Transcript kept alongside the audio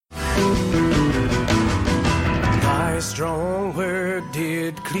Thy strong word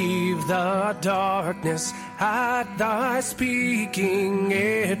did cleave the darkness. At thy speaking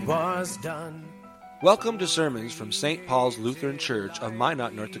it was done. Welcome to sermons from St. Paul's Lutheran Church of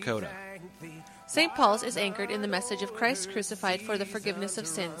Minot, North Dakota. St. Paul's is anchored in the message of Christ crucified for the forgiveness of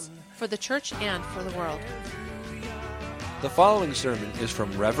sins, for the church and for the world. The following sermon is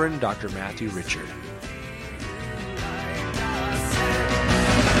from Reverend Dr. Matthew Richard.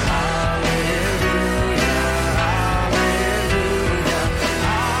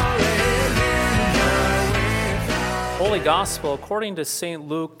 Holy Gospel according to St.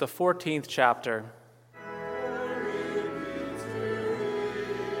 Luke, the 14th chapter.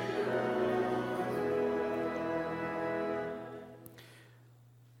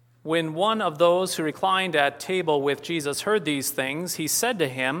 When one of those who reclined at table with Jesus heard these things, he said to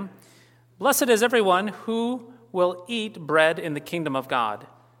him, "Blessed is everyone who will eat bread in the kingdom of God."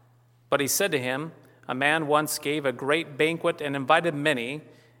 But he said to him, "A man once gave a great banquet and invited many,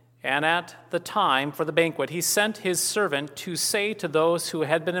 and at the time for the banquet he sent his servant to say to those who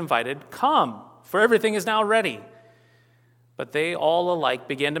had been invited, 'Come, for everything is now ready.' But they all alike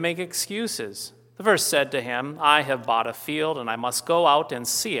began to make excuses. The first said to him, 'I have bought a field, and I must go out and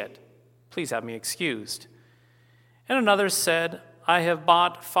see it. Please have me excused.' And another said, 'I have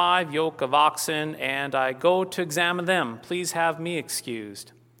bought 5 yoke of oxen, and I go to examine them. Please have me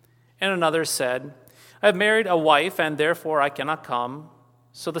excused.' And another said, 'I have married a wife, and therefore I cannot come.'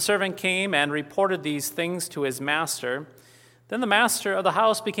 So the servant came and reported these things to his master. Then the master of the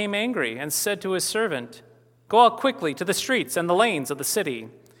house became angry and said to his servant, 'Go out quickly to the streets and the lanes of the city,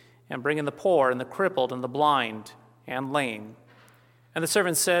 and bring in the poor and the crippled and the blind and lame.' And the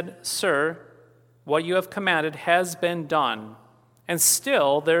servant said, 'Sir, what you have commanded has been done, and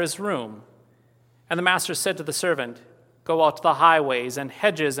still there is room.' And the master said to the servant, 'Go out to the highways and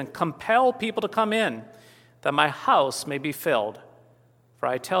hedges and compel people to come in, that my house may be filled. For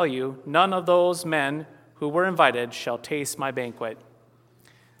I tell you, none of those men who were invited shall taste my banquet.'"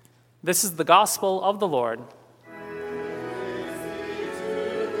 This is the gospel of the Lord.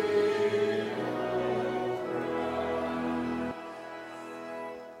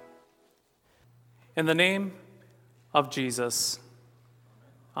 In the name of Jesus,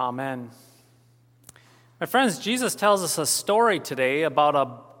 amen. My friends, Jesus tells us a story today about a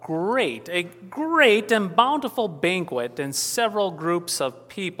great and bountiful banquet and several groups of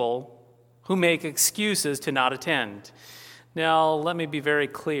people who make excuses to not attend. Now, let me be very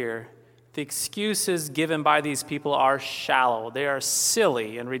clear. The excuses given by these people are shallow. They are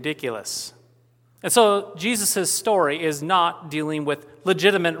silly and ridiculous. And so Jesus' story is not dealing with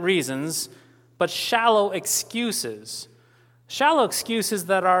legitimate reasons, but shallow excuses. Shallow excuses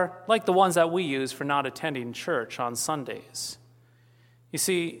that are like the ones that we use for not attending church on Sundays. You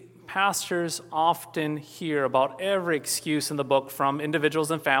see, pastors often hear about every excuse in the book from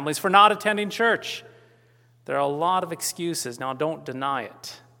individuals and families for not attending church. There are a lot of excuses. Now, don't deny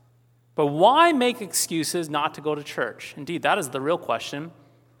it. But why make excuses not to go to church? Indeed, that is the real question.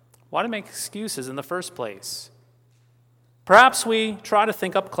 Why to make excuses in the first place? Perhaps we try to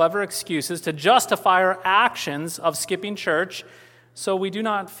think up clever excuses to justify our actions of skipping church so we do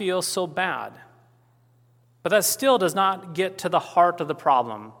not feel so bad. But that still does not get to the heart of the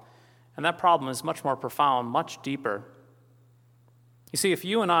problem. And that problem is much more profound, much deeper. You see, if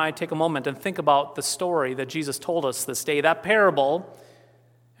you and I take a moment and think about the story that Jesus told us this day, that parable,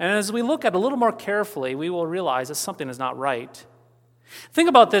 and as we look at it a little more carefully, we will realize that something is not right. Think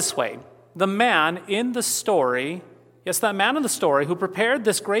about it this way. The man in the story, yes, that man in the story who prepared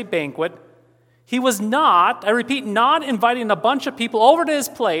this great banquet, he was not, I repeat, not inviting a bunch of people over to his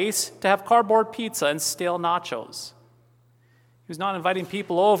place to have cardboard pizza and stale nachos. He was not inviting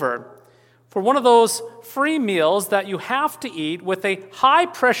people over for one of those free meals that you have to eat with a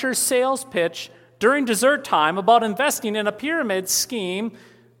high-pressure sales pitch during dessert time about investing in a pyramid scheme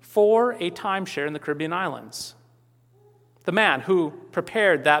for a timeshare in the Caribbean islands. The man who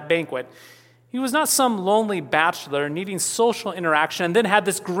prepared that banquet, he was not some lonely bachelor needing social interaction and then had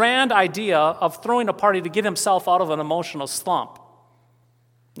this grand idea of throwing a party to get himself out of an emotional slump.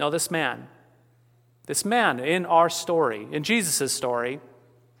 No, this man in our story, in Jesus' story,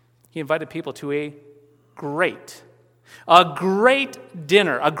 he invited people to a great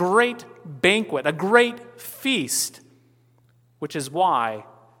dinner, a great banquet, a great feast, which is why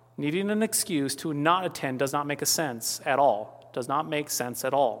needing an excuse to not attend does not make sense at all. Does not make sense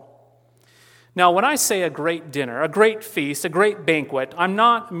at all. Now, when I say a great dinner, a great feast, a great banquet, I'm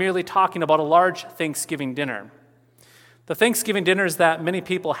not merely talking about a large Thanksgiving dinner. The Thanksgiving dinners that many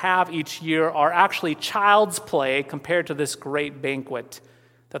people have each year are actually child's play compared to this great banquet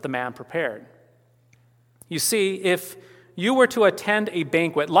that the man prepared. You see, if you were to attend a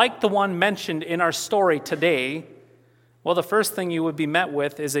banquet like the one mentioned in our story today, well, the first thing you would be met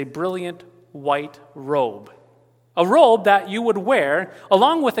with is a brilliant white robe. A robe that you would wear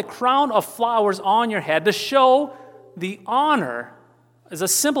along with a crown of flowers on your head to show the honor, as a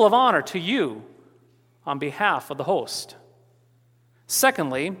symbol of honor to you on behalf of the host.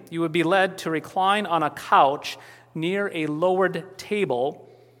 Secondly, you would be led to recline on a couch near a lowered table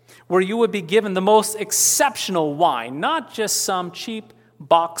where you would be given the most exceptional wine, not just some cheap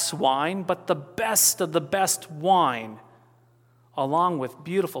box wine, but the best of the best wine, along with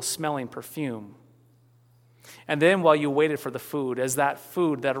beautiful smelling perfume. And then while you waited for the food, as that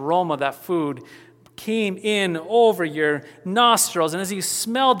aroma of that food came in over your nostrils, and as you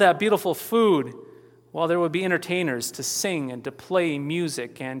smelled that beautiful food, well, there would be entertainers to sing and to play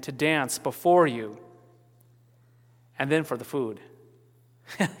music and to dance before you. And then for the food.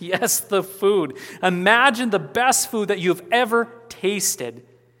 Yes, the food. Imagine the best food that you've ever tasted,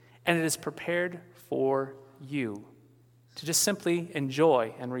 and it is prepared for you to just simply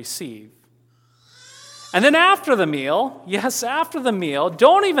enjoy and receive. And then after the meal,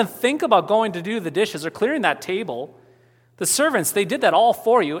 don't even think about going to do the dishes or clearing that table. The servants, they did that all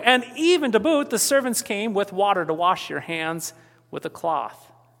for you. And even to boot, the servants came with water to wash your hands with a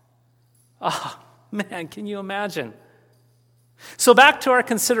cloth. Oh, man, can you imagine? So back to our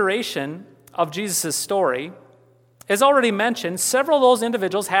consideration of Jesus' story. As already mentioned, several of those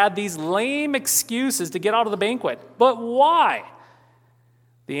individuals had these lame excuses to get out of the banquet. But why?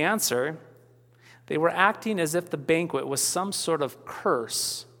 The answer, they were acting as if the banquet was some sort of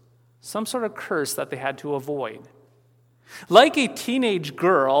curse that they had to avoid. Like a teenage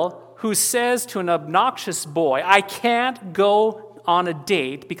girl who says to an obnoxious boy, "I can't go on a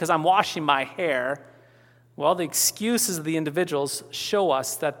date because I'm washing my hair." Well, the excuses of the individuals show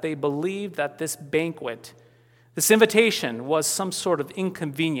us that they believed that this banquet, this invitation, was some sort of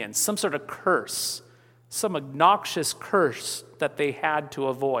inconvenience, some sort of curse, some obnoxious curse that they had to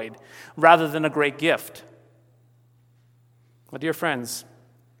avoid, rather than a great gift. Well, dear friends,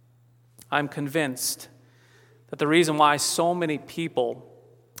 I'm convinced that the reason why so many people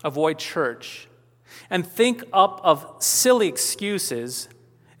avoid church and think up of silly excuses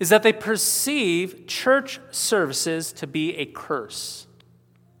is that they perceive church services to be a curse,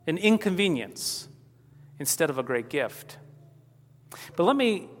 an inconvenience, instead of a great gift. But let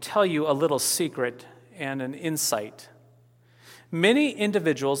me tell you a little secret and an insight. Many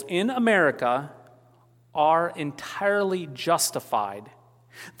individuals in America are entirely justified.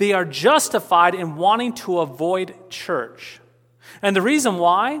 They are justified in wanting to avoid church. And the reason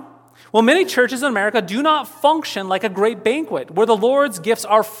why? Well, many churches in America do not function like a great banquet where the Lord's gifts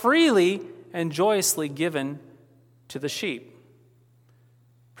are freely and joyously given to the sheep.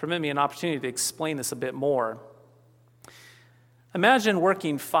 Permit me an opportunity to explain this a bit more. Imagine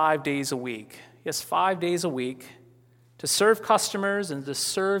working 5 days a week. Yes, 5 days a week to serve customers and to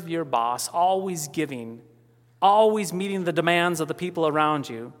serve your boss, always giving, always meeting the demands of the people around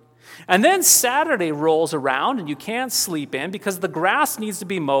you. And then Saturday rolls around and you can't sleep in because the grass needs to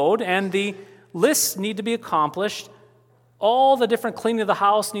be mowed and the lists need to be accomplished. All the different cleaning of the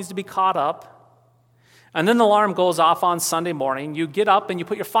house needs to be caught up. And then the alarm goes off on Sunday morning. You get up and you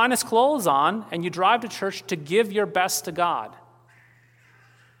put your finest clothes on and you drive to church to give your best to God.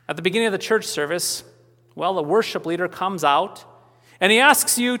 At the beginning of the church service, well, the worship leader comes out and he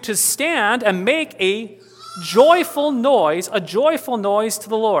asks you to stand and make a joyful noise to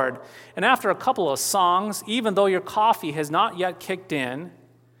the Lord. And after a couple of songs, even though your coffee has not yet kicked in,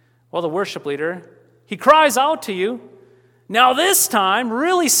 well, the worship leader, he cries out to you, "Now this time,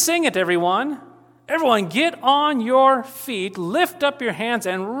 really sing it, everyone. Everyone, get on your feet, lift up your hands,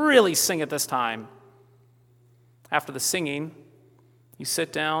 and really sing it this time." After the singing, you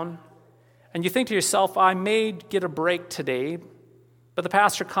sit down, and you think to yourself, "I may get a break today," but the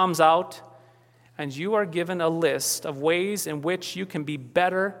pastor comes out, and you are given a list of ways in which you can be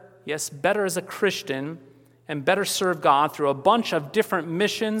better, yes, better as a Christian, and better serve God through a bunch of different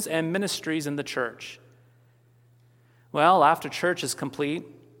missions and ministries in the church. Well, after church is complete,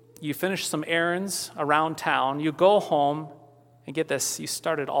 you finish some errands around town, you go home, and get this, you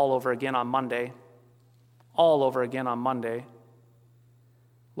start it all over again on Monday. All over again on Monday.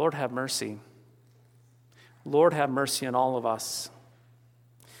 Lord, have mercy. Lord, have mercy on all of us.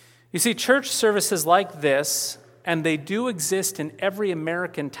 You see, church services like this, and they do exist in every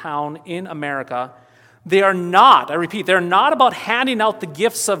American town in America, they are not, I repeat, they're not about handing out the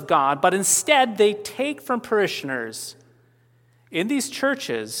gifts of God, but instead they take from parishioners. In these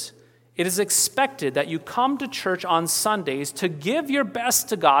churches, It is expected that you come to church on Sundays to give your best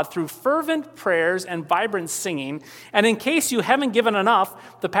to God through fervent prayers and vibrant singing. And in case you haven't given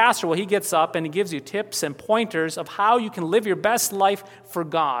enough, the pastor, he gets up and he gives you tips and pointers of how you can live your best life for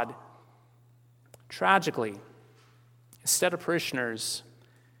God. Tragically, instead of parishioners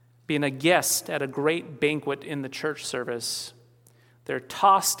being a guest at a great banquet in the church service, they're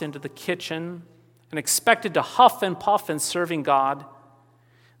tossed into the kitchen and expected to huff and puff in serving God.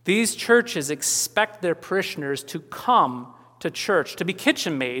 These churches expect their parishioners to come to church, to be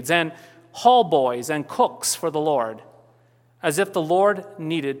kitchen maids and hall boys and cooks for the Lord, as if the Lord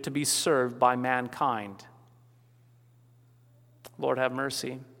needed to be served by mankind. Lord, have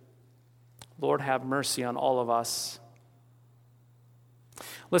mercy. Lord, have mercy on all of us.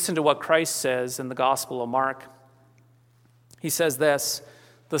 Listen to what Christ says in the Gospel of Mark. He says this,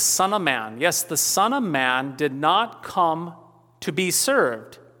 the Son of Man, yes, the Son of Man did not come to be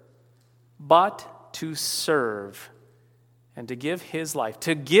served, but to serve and to give his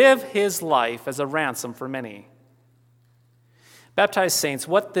life as a ransom for many. Baptized saints,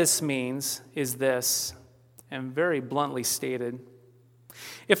 what this means is this, and very bluntly stated.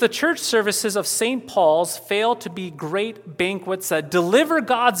 If the church services of St. Paul's fail to be great banquets that deliver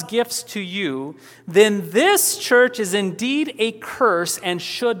God's gifts to you, then this church is indeed a curse and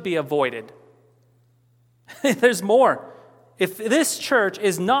should be avoided. There's more. If this church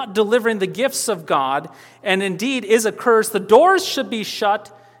is not delivering the gifts of God, and indeed is a curse, the doors should be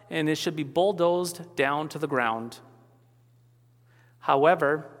shut and it should be bulldozed down to the ground.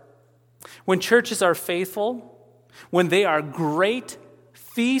 However, when churches are faithful, when they are great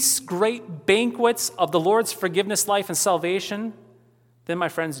feasts, great banquets of the Lord's forgiveness, life, and salvation, then, my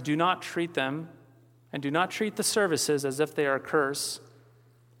friends, do not treat them and do not treat the services as if they are a curse,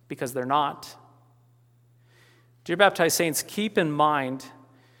 because they're not. Dear baptized saints, keep in mind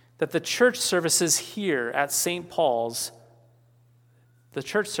that the church services here at St. Paul's, the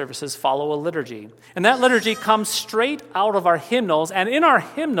church services follow a liturgy. And that liturgy comes straight out of our hymnals. And in our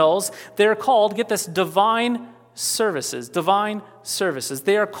hymnals, they're called, get this, divine services. Divine services.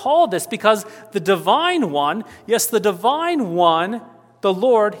 They are called this because the divine one, yes, the divine one, the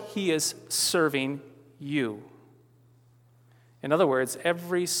Lord, he is serving you. In other words,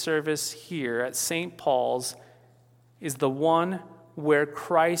 every service here at St. Paul's is the one where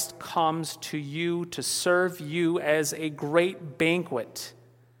Christ comes to you to serve you as a great banquet,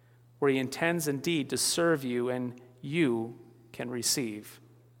 where he intends indeed to serve you and you can receive.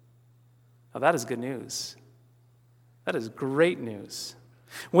 Now that is good news. That is great news.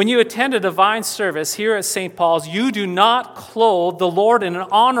 When you attend a divine service here at St. Paul's, you do not clothe the Lord in an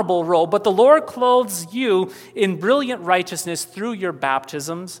honorable robe, but the Lord clothes you in brilliant righteousness through your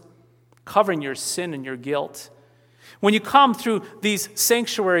baptisms, covering your sin and your guilt. When you come through these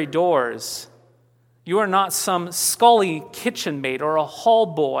sanctuary doors, you are not some scully kitchen maid or a hall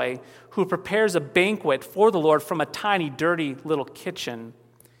boy who prepares a banquet for the Lord from a tiny, dirty little kitchen.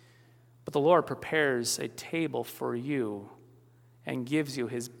 But the Lord prepares a table for you and gives you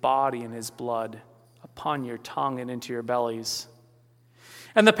his body and his blood upon your tongue and into your bellies.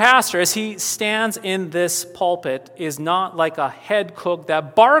 And the pastor, as he stands in this pulpit, is not like a head cook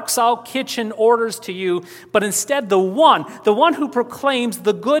that barks out kitchen orders to you, but instead the one who proclaims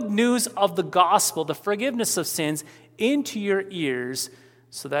the good news of the gospel, the forgiveness of sins, into your ears,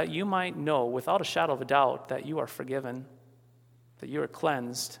 so that you might know without a shadow of a doubt that you are forgiven, that you are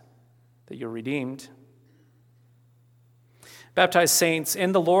cleansed, that you're redeemed. Baptized saints,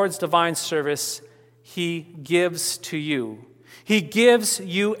 in the Lord's divine service, he gives to you. He gives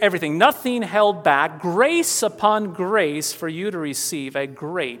you everything, nothing held back, grace upon grace for you to receive a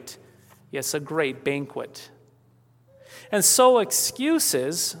great banquet. And so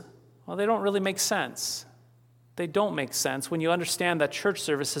excuses, well, they don't really make sense. They don't make sense when you understand that church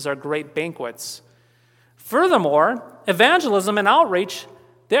services are great banquets. Furthermore, evangelism and outreach,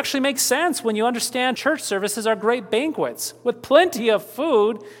 they actually make sense when you understand church services are great banquets with plenty of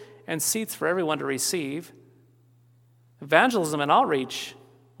food and seats for everyone to receive. Evangelism and outreach,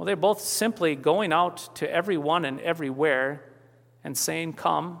 well, they're both simply going out to everyone and everywhere and saying,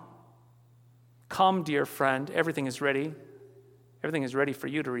 come, dear friend, everything is ready. Everything is ready for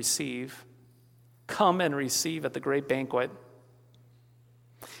you to receive. Come and receive at the great banquet.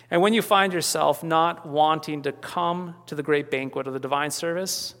 And when you find yourself not wanting to come to the great banquet of the divine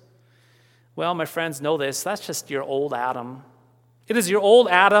service, well, my friends, know this, that's just your old Adam. It is your old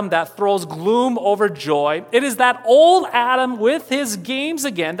Adam that throws gloom over joy. It is that old Adam with his games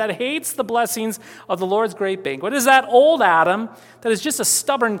again that hates the blessings of the Lord's great banquet. It is that old Adam that is just a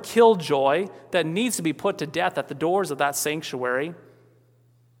stubborn killjoy that needs to be put to death at the doors of that sanctuary.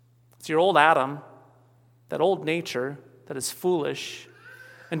 It's your old Adam, that old nature that is foolish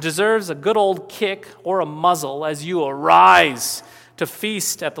and deserves a good old kick or a muzzle as you arise to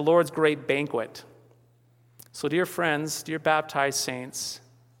feast at the Lord's great banquet. So, dear friends, dear baptized saints,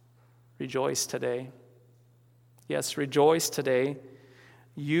 rejoice today. Yes, rejoice today.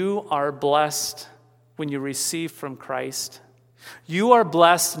 You are blessed when you receive from Christ. You are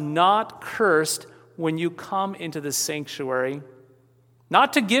blessed, not cursed, when you come into the sanctuary,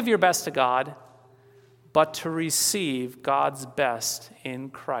 not to give your best to God, but to receive God's best in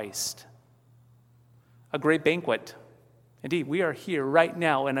Christ. A great banquet. Indeed, we are here right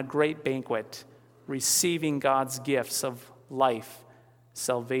now in a great banquet, receiving God's gifts of life,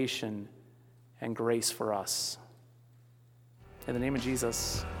 salvation, and grace for us. In the name of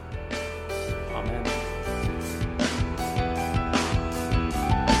Jesus, amen.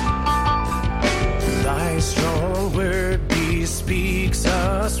 Thy strong word bespeaks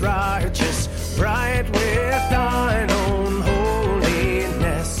us righteous, bright with thine own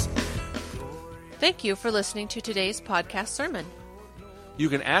holiness. Thank you for listening to today's podcast sermon. You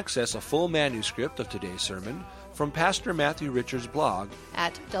can access a full manuscript of today's sermon from Pastor Matthew Richard's blog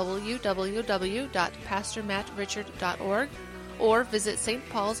at www.pastormattrichard.org or visit St.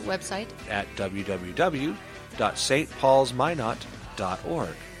 Paul's website at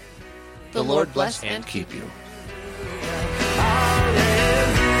www.stpaulsminot.org. The Lord bless and keep you.